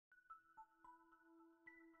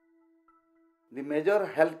The major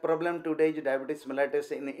health problem today is diabetes mellitus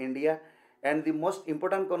in India, and the most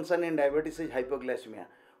important concern in diabetes is hypoglycemia.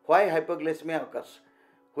 Why hypoglycemia occurs?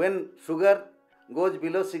 When sugar goes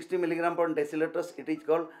below 60 milligram per deciliters, it is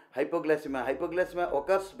called hypoglycemia. Hypoglycemia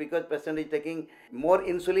occurs because patient is taking more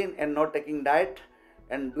insulin and not taking diet,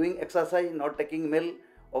 and doing exercise, not taking meal,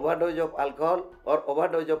 overdose of alcohol or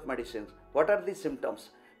overdose of medicines. What are the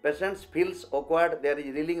symptoms? Patients feels awkward, there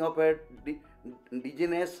is reeling of head,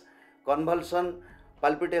 dizziness, convulsion,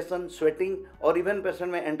 palpitation, sweating, or even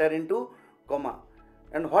patient may enter into coma.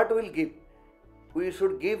 And what will give? We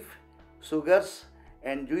should give sugars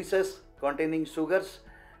and juices containing sugars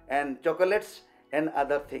and chocolates and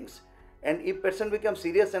other things. And if patient becomes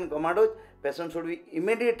serious and comatose, patient should be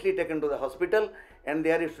immediately taken to the hospital, and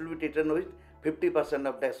there it should be treated with 50%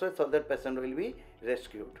 of death rate, so that patient will be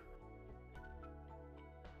rescued.